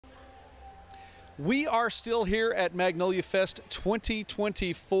We are still here at Magnolia Fest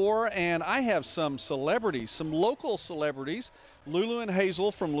 2024, and I have some celebrities, some local celebrities. Lulu and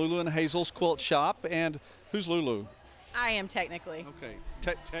Hazel from Lulu and Hazel's Quilt Shop. And who's Lulu? I am technically. Okay,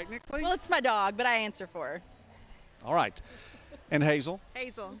 technically? Well, it's my dog, but I answer for her. All right. And Hazel?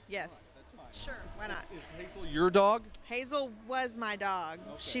 Hazel, yes. That's fine. Sure, why not? Is Hazel your dog? Hazel was my dog.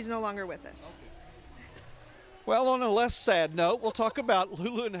 Okay. She's no longer with us. Okay. Well, on a less sad note, we'll talk about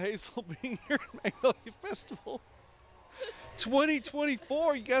Lulu and Hazel being here at Magnolia Festival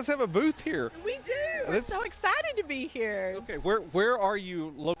 2024. You guys have a booth here. We do. We're so excited to be here. Okay, where are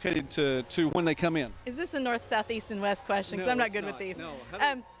you located to when they come in? Is this a north, south, east, and west question? Because I'm not good with these. No. So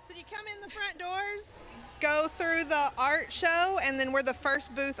you come in the front doors, go through the art show, and then we're the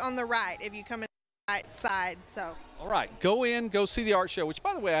first booth on the right if you come in the right side. So. All right, go in, go see the art show, which,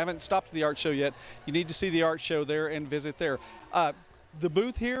 by the way, I haven't stopped at the art show yet. You need to see the art show there and visit there. The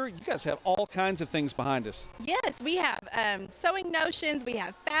booth here, you guys have all kinds of things behind us. Yes, we have sewing notions, we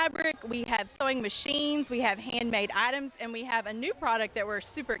have fabric, we have sewing machines, we have handmade items, and we have a new product that we're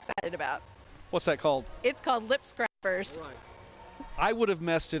super excited about. What's that called? It's called lip scrappers. All right. I would have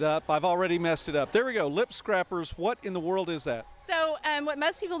messed it up. I've already messed it up. There we go, lip scrappers. What in the world is that? So what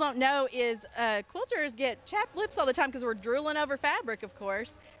most people don't know is quilters get chapped lips all the time because we're drooling over fabric, of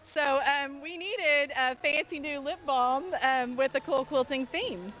course. So we needed a fancy new lip balm with a cool quilting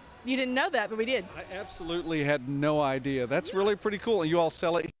theme. You didn't know that, but we did. I absolutely had no idea. That's really pretty cool. And you all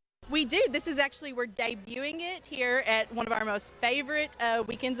sell it? We do. This is actually, we're debuting it here at one of our most favorite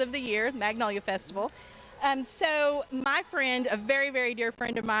weekends of the year, Magnolia Festival. So my friend, a very, very dear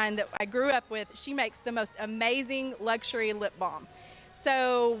friend of mine that I grew up with, she makes the most amazing luxury lip balm.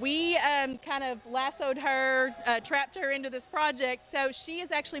 So we kind of lassoed her, trapped her into this project. So she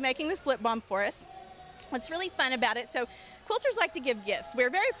is actually making this lip balm for us. What's really fun about it, so quilters like to give gifts. We're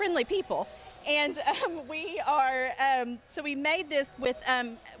very friendly people. And so we made this with,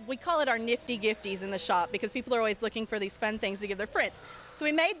 we call it our nifty gifties in the shop because people are always looking for these fun things to give their friends. So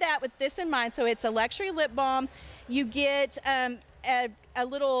we made that with this in mind. So it's a luxury lip balm. You get a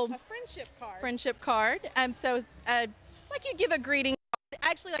friendship card. So it's like you give a greeting. I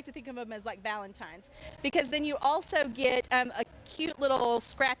actually like to think of them as like Valentine's, because then you also get a cute little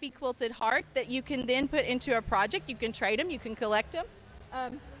scrappy quilted heart that you can then put into a project. You can trade them, you can collect them.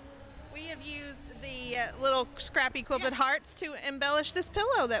 We have used the little scrappy quilted hearts to embellish this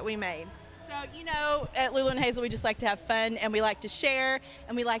pillow that we made. So, you know, at Lulu and Hazel, we just like to have fun, and we like to share,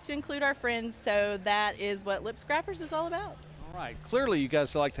 and we like to include our friends, so that is what Lip Scrappers is all about. All right, clearly you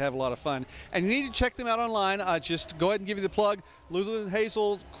guys like to have a lot of fun, and you need to check them out online. Just go ahead and give you the plug. Lulu and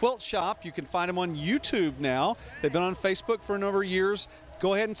Hazel's Quilt Shop. You can find them on YouTube now. They've been on Facebook for a number of years.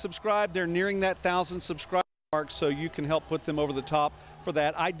 Go ahead and subscribe. They're nearing that 1,000 subscriber mark, so you can help put them over the top for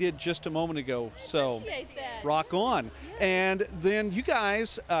that. I did just a moment ago, so appreciate that. Rock on. And then you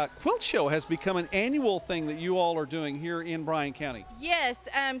guys, Quilt Show has become an annual thing that you all are doing here in Bryan County. Yes,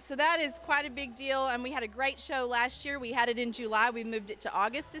 so that is quite a big deal, and we had a great show last year. We had it in July. We moved it to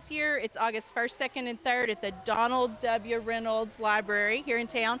August this year. It's August 1st, 2nd, and 3rd at the Donald W. Reynolds Library here in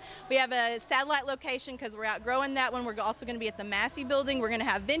town. We have a satellite location because we're outgrowing that one. We're also going to be at the Massey building. We're going to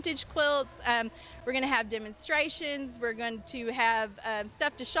have vintage quilts. We're going to have demonstrations. We're going to have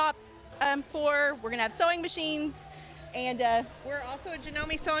stuff to shop for. We're going to have sewing machines. And we're also a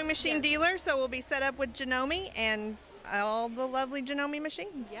Janome sewing machine dealer, so we'll be set up with Janome and all the lovely Janome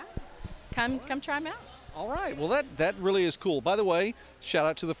machines. Yeah, come try them out. All right, well that really is cool. By the way, shout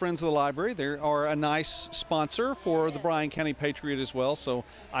out to the Friends of the Library. They are a nice sponsor for the Bryan County Patriot as well, so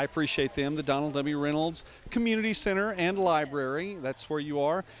I appreciate them. The Donald W. Reynolds Community Center and Library, that's where you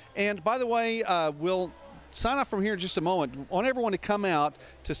are. And by the way, we'll sign off from here in just a moment. I want everyone to come out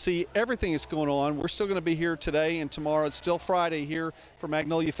to see everything that's going on. We're still going to be here today and tomorrow. It's still Friday here for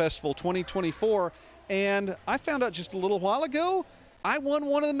Magnolia Festival 2024. And I found out just a little while ago, I won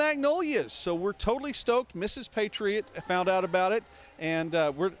one of the Magnolias. So we're totally stoked. Mrs. Patriot found out about it, and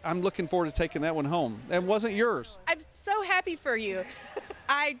I'm looking forward to taking that one home. That wasn't yours. I'm so happy for you.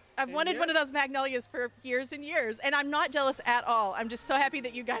 I've wanted one of those Magnolias for years and years, and I'm not jealous at all. I'm just so happy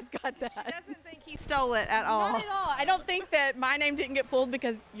that you guys got that. She doesn't think he stole it at all. Not at all. I don't think that my name didn't get pulled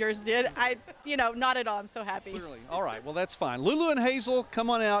because yours did. Not at all. I'm so happy. Clearly. All right. Well, that's fine. Lulu and Hazel,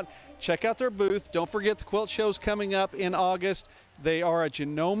 come on out. Check out their booth. Don't forget the quilt show's coming up in August. They are a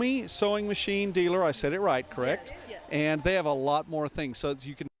Janome sewing machine dealer. I said it right, correct? Yes. And they have a lot more things, so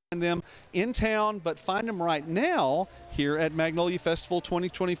you can find them in town, but find them right now here at Magnolia Festival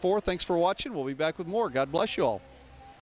 2024. Thanks for watching. We'll be back with more. God bless you all.